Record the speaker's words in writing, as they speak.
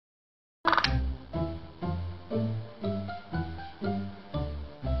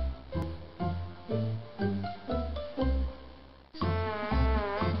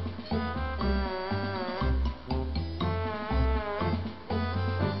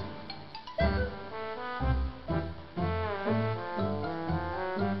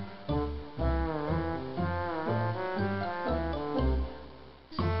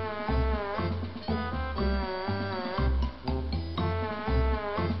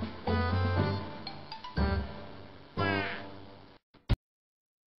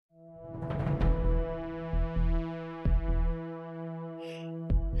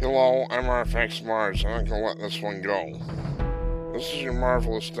Hello, I'm RFX Mars. I'm not gonna let this one go. This is your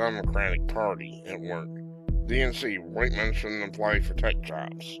marvelous Democratic Party at work. DNC, white men shouldn't apply for tech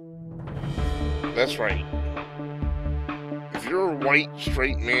jobs. That's right. If you're a white,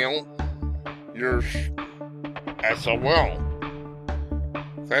 straight male, you're SOL.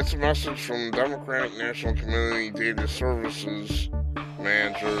 That's a message from Democratic National Committee Data Services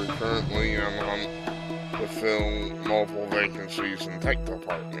Manager currently on the hunt to fill multiple vacancies in tech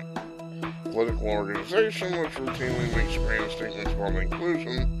department. Political organization, which routinely makes grand statements about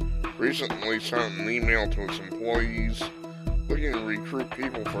inclusion, recently sent an email to its employees looking to recruit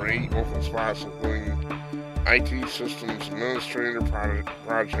people for 8 open spots, including IT systems administrator,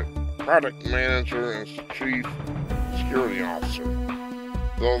 product manager, and chief security officer.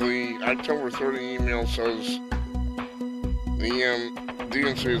 Though the October 30 email says the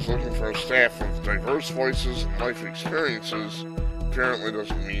DNC is looking for a staff with diverse voices and life experiences, apparently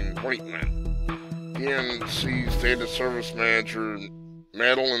doesn't mean white men. DNC's data service manager,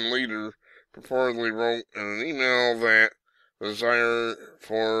 Madeline Leader, purportedly wrote in an email that the desire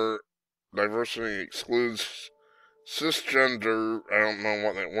for diversity excludes cisgender, I don't know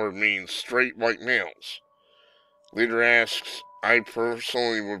what that word means, straight white males. Leader asks, I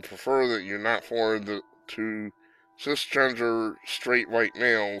personally would prefer that you not forward to cisgender straight white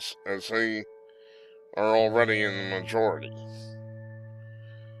males, as they are already in the majority.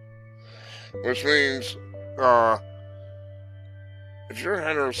 Which means, if you're a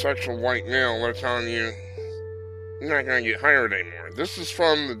heterosexual white male, they're telling you you're not going to get hired anymore. This is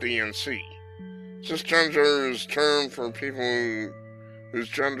from the DNC. Cisgender is a term for people whose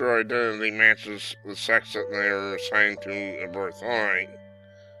gender identity matches the sex that they are assigned to at birth. Alright.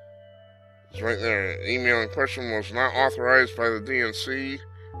 It's right there. The email in question was not authorized by the DNC,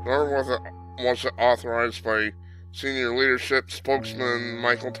 nor was it authorized by senior leadership spokesman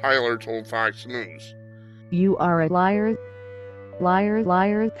Michael Tyler told Fox News. You are a liar. Liar,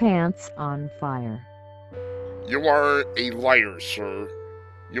 liar, pants on fire. You are a liar, sir.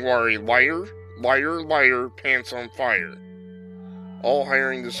 You are a liar, liar, liar, pants on fire. All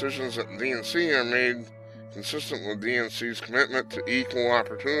hiring decisions at the DNC are made consistent with DNC's commitment to equal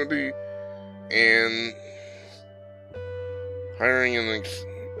opportunity and hiring an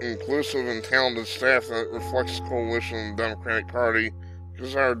inclusive and talented staff that reflects the coalition of the Democratic Party,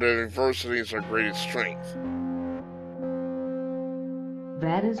 because our diversity is our greatest strength.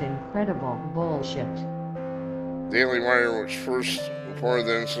 That is incredible bullshit. Daily Wire, which first reported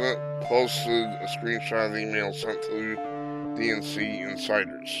the incident, posted a screenshot of the email sent to DNC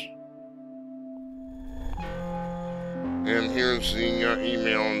insiders. And here's the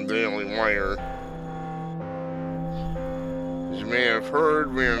email in Daily Wire. As you may have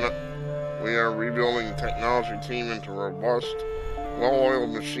heard, we are rebuilding the technology team into a robust,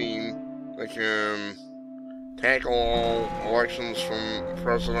 well-oiled machine that can tackle all elections from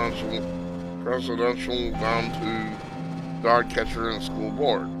presidential down to dog catcher and school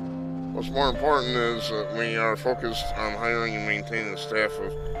board. What's more important is that we are focused on hiring and maintaining a staff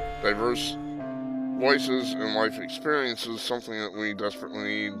of diverse voices and life experiences, something that we desperately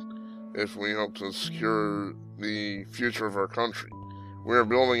need if we hope to secure the future of our country. We are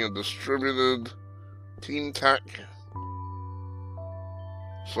building a distributed team tech,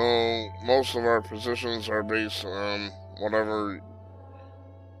 so most of our positions are based on wherever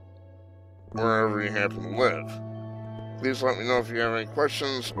you happen to live. Please let me know if you have any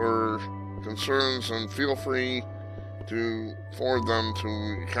questions or concerns, and feel free to forward them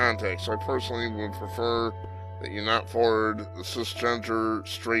to contacts. I personally would prefer that you not forward the cisgender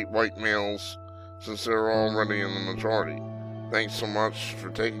straight white males, since they're already in the majority. Thanks so much for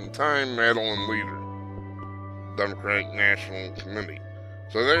taking time, Madeline Leader, Democratic National Committee.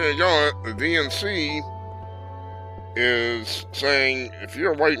 So there you go. The DNC is saying, if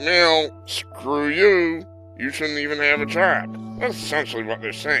you're a white male, screw you. You shouldn't even have a job. That's essentially what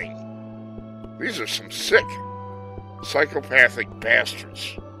they're saying. These are some sick, psychopathic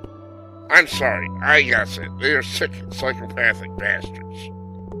bastards. I'm sorry, I guess it. They are sick, psychopathic bastards.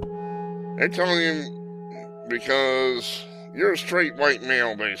 They're telling you because you're a straight white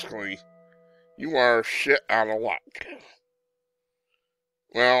male, basically, you are shit out of luck.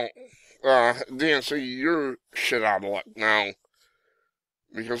 Well, DNC, you're shit out of luck now.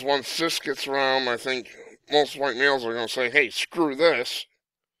 Because once cis gets around, I think most white males are going to say, hey, screw this.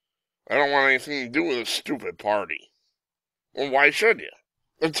 I don't want anything to do with this stupid party. Well, why should you?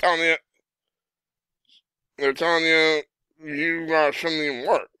 They're telling you you shouldn't even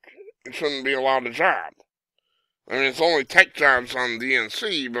work. You shouldn't be allowed a job. I mean, it's only tech jobs on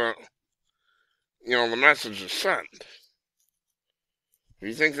DNC, but, the message is sent. If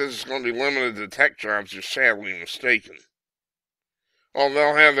you think this is going to be limited to tech jobs, you're sadly mistaken. Oh,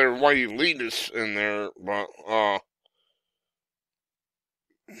 they'll have their white elitists in there, but,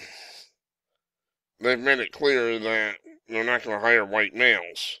 they've made it clear that they're not going to hire white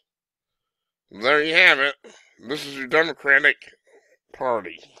males. There you have it. This is your Democratic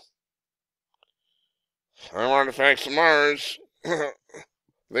Party. I'm Artifacts of Mars.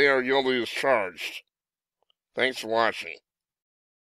 They are guilty as charged. Thanks for watching.